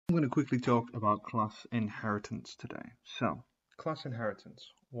I'm going to quickly talk about class inheritance today. So, class inheritance,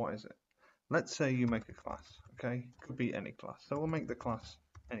 what is it? Let's say you make a class, okay? Could be any class. So we'll make the class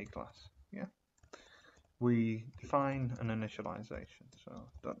any class, yeah? We define an initialization. So,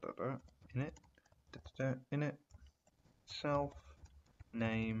 init, init, self,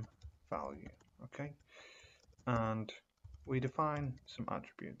 name, value, okay? And we define some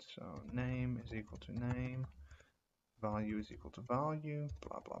attributes. So, name is equal to name, value is equal to value,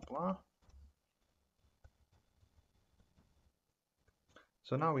 blah, blah, blah.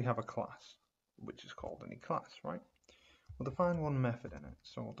 So now we have a class, which is called any class, right? We'll define one method in it.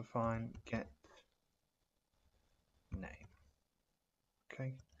 So we'll define get name.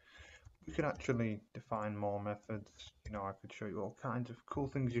 Okay. We could actually define more methods. You know, I could show you all kinds of cool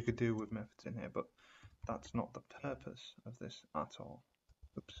things you could do with methods in here, but that's not the purpose of this at all.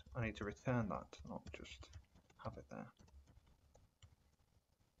 Oops, I need to return that, not just have it there.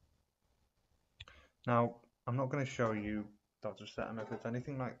 Now, I'm not going to show you dodge set of methods,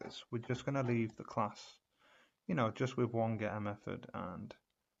 anything like this. We're just going to leave the class, you know, just with one getter method and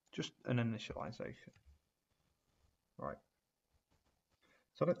just an initialization. Right.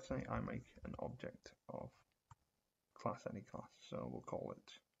 So let's say I make an object of class any class. So we'll call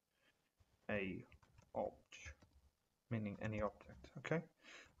it a obj, meaning any object. Okay.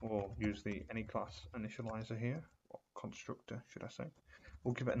 We'll use the any class initializer here, or constructor, should I say.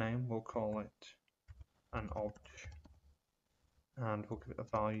 We'll give it a name. We'll call it an obj, and we'll give it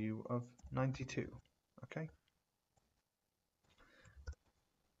a value of 92. Okay.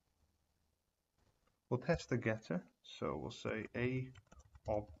 We'll test the getter. So we'll say a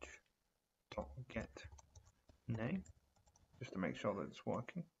obj.get name, just to make sure that it's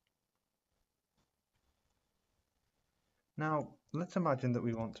working. Now, let's imagine that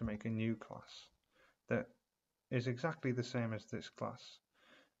we want to make a new class that is exactly the same as this class.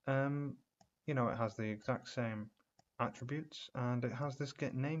 You know, it has the exact same attributes and it has this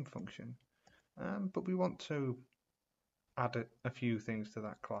getName function. But we want to add a few things to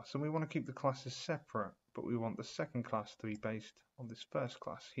that class, and we want to keep the classes separate, but we want the second class to be based on this first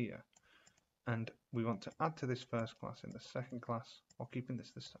class here. And we want to add to this first class in the second class while keeping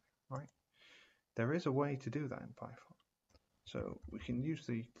this the same, right? There is a way to do that in Python. So we can use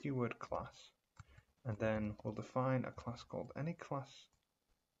the keyword class, and then we'll define a class called anyClass2,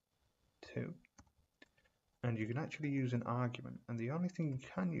 and you can actually use an argument, and the only thing you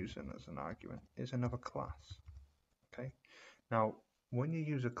can use as an argument is another class. Okay. Now, when you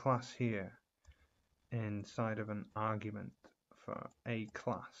use a class here inside of an argument for a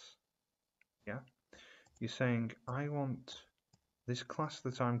class, yeah, you're saying I want this class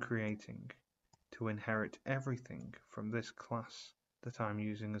that I'm creating to inherit everything from this class that I'm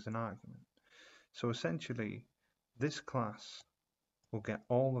using as an argument. So essentially, this class will get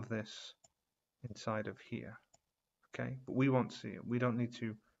all of this inside of here, okay? But we won't see it. We don't need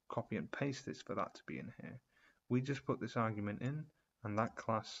to copy and paste this for that to be in here. We just put this argument in, and that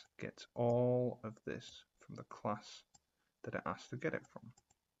class gets all of this from the class that it asked to get it from,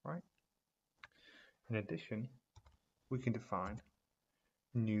 right? In addition, we can define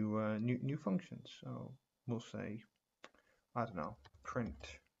new functions. So we'll say, I don't know,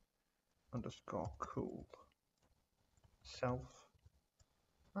 print underscore cool self,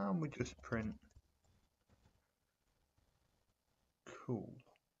 and we just print cool.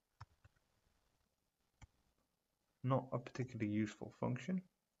 Not a particularly useful function,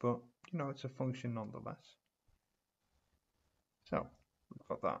 but you know, it's a function nonetheless. So we've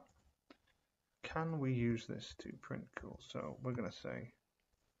got that. Can we use this to print cool? So we're going to say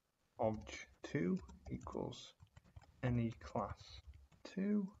obj2 equals any class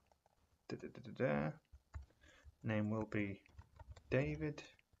 2, name will be David,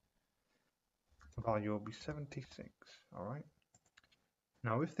 value will be 76, alright?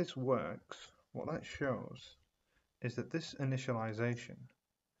 Now if this works, what that shows is that this initialization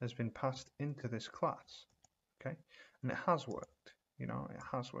has been passed into this class, okay? And it has worked, you know, it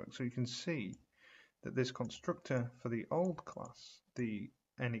has worked. So you can see that this constructor for the old class, the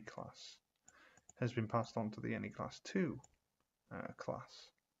any class, has been passed on to the anyClass2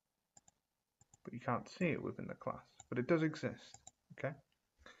 class. But you can't see it within the class, but it does exist, okay?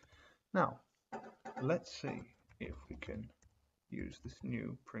 Now, let's see if we can use this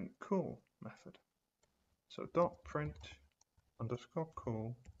new print cool method. So dot print underscore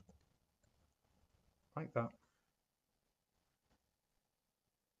cool, like that.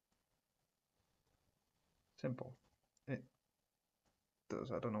 Simple. It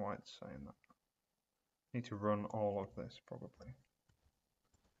does. I don't know why it's saying that. Need to run all of this probably.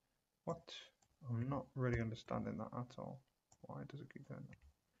 What? I'm not really understanding that at all. Why does it keep doing that?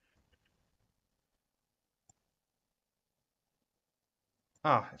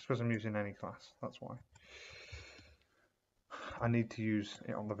 It's because I'm using any class, that's why. I need to use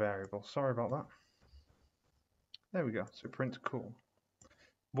it on the variable. Sorry about that. There we go. So print cool.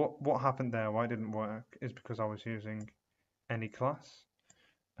 What happened there, why it didn't work, is because I was using any class,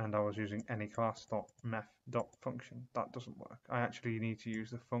 and I was using any class.meth.function. That doesn't work. I actually need to use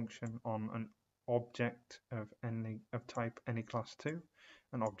the function on an object of type any class 2,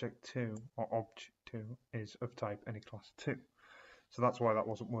 and object 2 or obj2 is of type any class 2. So that's why that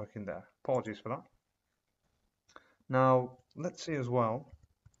wasn't working there. Apologies for that. Now let's see as well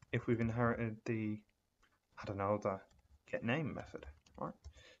if we've inherited the, I don't know, the getName method. Right.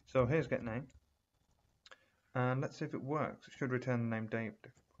 So here's getName, and let's see if it works. It should return the name David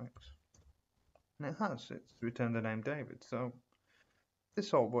if it works. And it has. It's returned the name David. So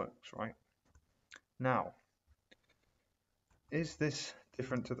this all works, right? Now, is this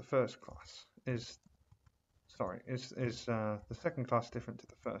different to the first class? Is the second class different to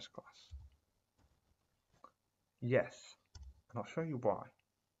the first class? Yes, and I'll show you why.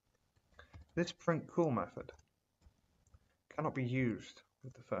 This print cool method cannot be used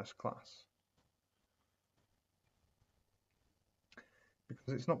with the first class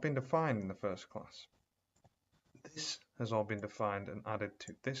because it's not been defined in the first class. This has all been defined and added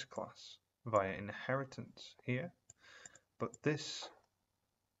to this class via inheritance here, but this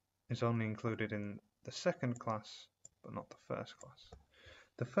is only included in the second class but not the first class.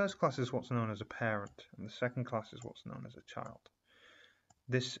 The first class is what's known as a parent, and the second class is what's known as a child.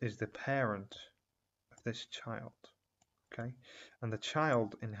 This is the parent of this child, okay? And the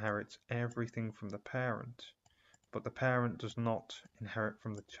child inherits everything from the parent, but the parent does not inherit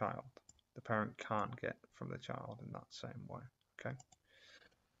from the child. The parent can't get from the child in that same way, okay?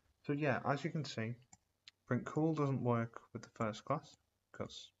 So yeah, as you can see, print cool doesn't work with the first class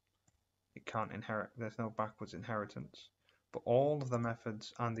because it can't inherit, there's no backwards inheritance, but all of the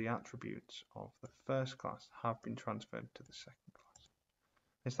methods and the attributes of the first class have been transferred to the second class.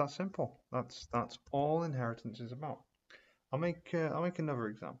 It's that simple. That's all inheritance is about. I'll make another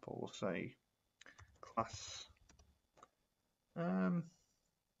example. We'll say class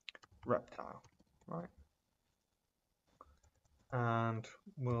reptile, right? And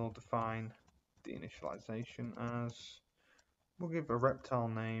we'll define the initialization as, we'll give a reptile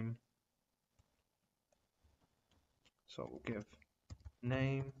name. So we'll give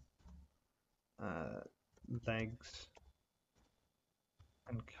name, legs,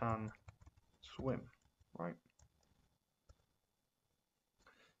 and can swim, right?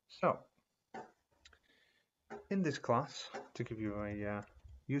 So in this class, to give you a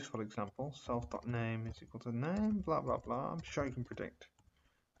useful example, self.name is equal to name, blah, blah, blah. I'm sure you can predict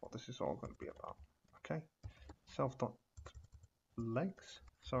what this is all going to be about, okay? Self.legs,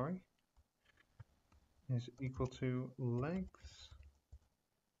 is equal to legs,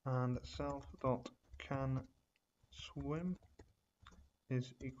 and self.can_swim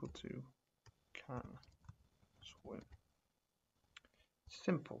is equal to can swim.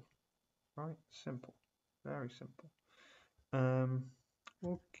 Simple, right? Simple, very simple.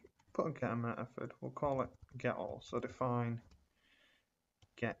 We'll put a get method. We'll call it getAll. So define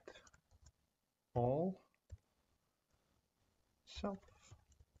getAll self,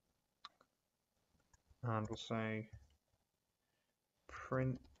 and we'll say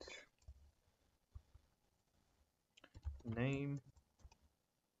print name.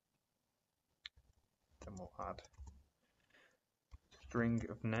 Then we'll add string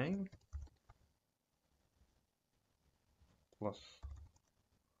of name plus,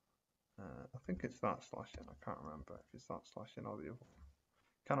 I think it's that /n, I can't remember if it's that /n or the other one.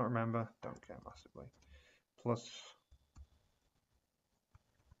 Cannot remember, don't care massively. Plus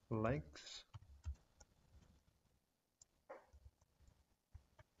legs.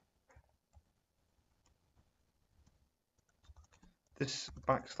 This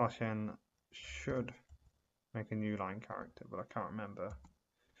 \n should make a new line character, but I can't remember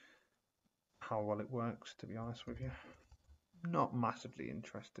how well it works, to be honest with you. Not massively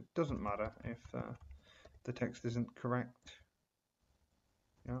interested. Doesn't matter if the text isn't correct.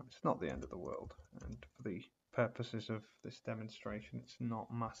 You know, it's not the end of the world, and for the purposes of this demonstration, it's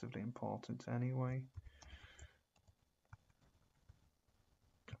not massively important anyway.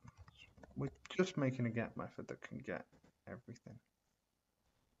 We're just making a get method that can get everything,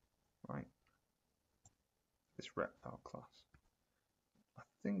 right? This reptile class. I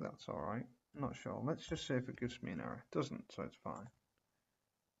think that's all right. I'm not sure. Let's just see if it gives me an error. It doesn't, so it's fine.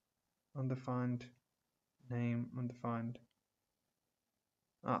 Undefined name, undefined.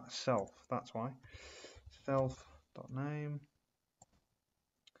 Self, that's why. Self.name,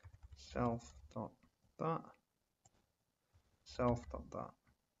 self.that, self.that.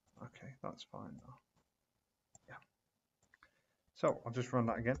 Okay, that's fine now. Yeah. So I'll just run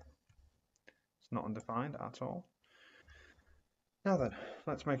that again. It's not undefined at all. Now then,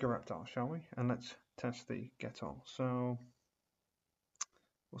 let's make a reptile, shall we? And let's test the get all. So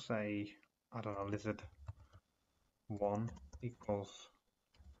we'll say, I don't know, lizard1 equals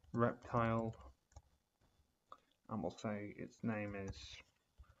reptile, and we'll say its name is,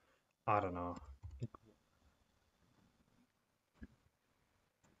 I don't know,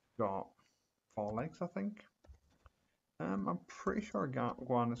 got 4 legs, I think. I'm pretty sure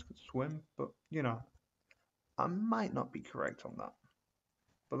iguanas could swim, but you know, I might not be correct on that.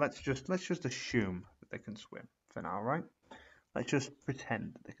 But let's just assume that they can swim for now, right? Let's just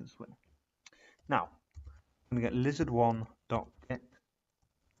pretend that they can swim. Now, I'm going to get lizard1.get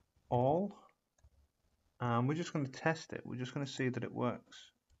all, and we're just going to test it. We're just going to see that it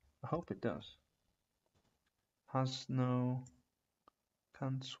works. I hope it does. Has no,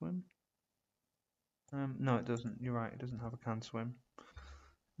 can swim. No, it doesn't. You're right. It doesn't have a can swim.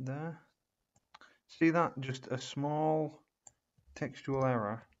 There. See that? Just a small textual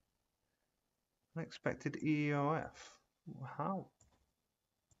error. Unexpected EOF. How?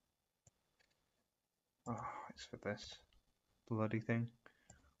 Oh, it's for this bloody thing.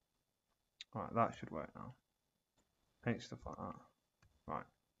 Right, that should work now. Hate stuff like that. Right.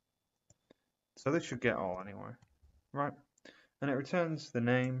 So this should get all anyway. Right. And it returns the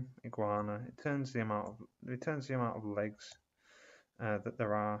name iguana. It returns the amount of legs that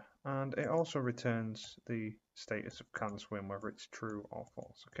there are, and it also returns the status of can swim, whether it's true or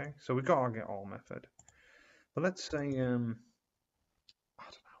false. Okay. So we got our get all method. But let's say I don't know,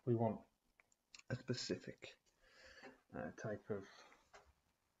 we want a specific type of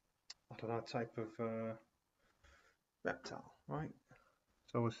reptile, right?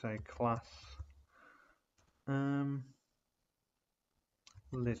 So we'll say class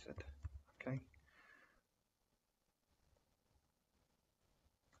lizard. Okay.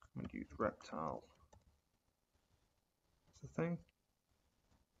 I'm going to use reptile as the thing.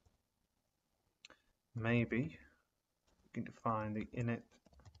 Maybe we can define the init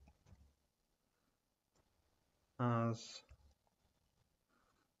as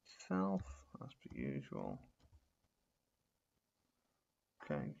self, as per usual.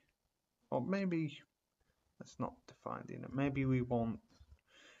 Okay. Or maybe let's not define the init. Maybe we want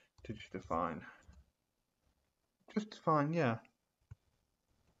to just define, yeah,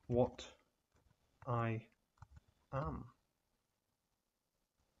 what I am.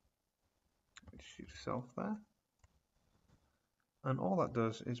 Just use self there. And all that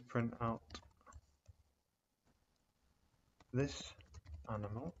does is print out this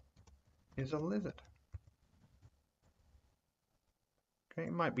animal is a lizard. Okay,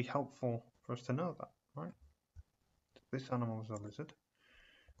 it might be helpful for us to know that, right? This animal is a lizard.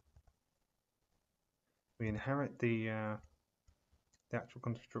 We inherit the actual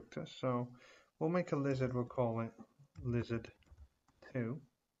constructor, so we'll make a lizard, we'll call it lizard2,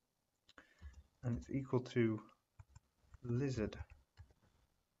 and it's equal to lizard,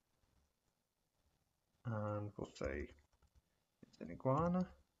 and we'll say it's an iguana,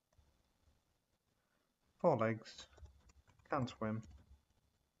 4 legs, can swim,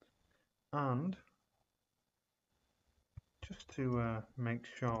 and just to make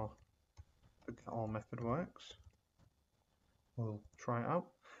sure the get all method works, we'll try it out,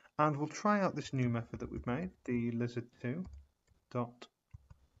 and we'll try out this new method that we've made, the lizard2 dot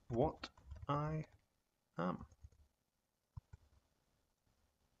what I am.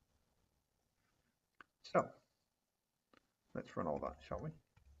 So let's run all that, shall we?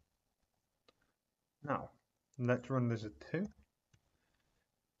 Now let's run lizard2.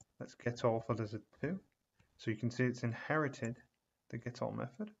 Let's get all for lizard2. So you can see it's inherited the get all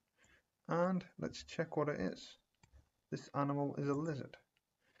method, and let's check what it is. This animal is a lizard,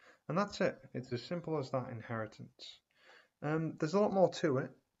 and that's it. It's as simple as that inheritance. There's a lot more to it,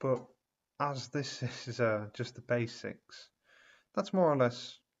 but as this is just the basics, that's more or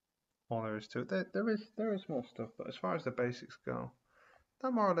less all there is to it. There is more stuff, but as far as the basics go,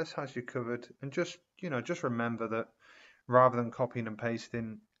 that more or less has you covered. And just remember that rather than copying and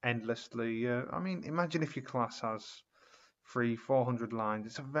pasting endlessly, I mean, imagine if your class has 300-400 lines.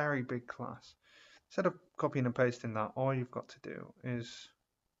 It's a very big class. Instead of copying and pasting that, all you've got to do is,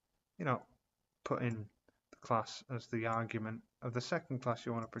 put in the class as the argument of the second class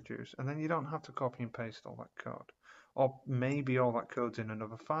you want to produce, and then you don't have to copy and paste all that code. Or maybe all that code's in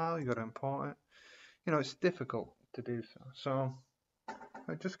another file, you've got to import it. It's difficult to do so. So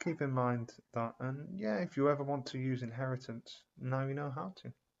just keep in mind that, and yeah, if you ever want to use inheritance, now you know how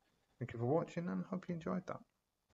to. Thank you for watching, and hope you enjoyed that.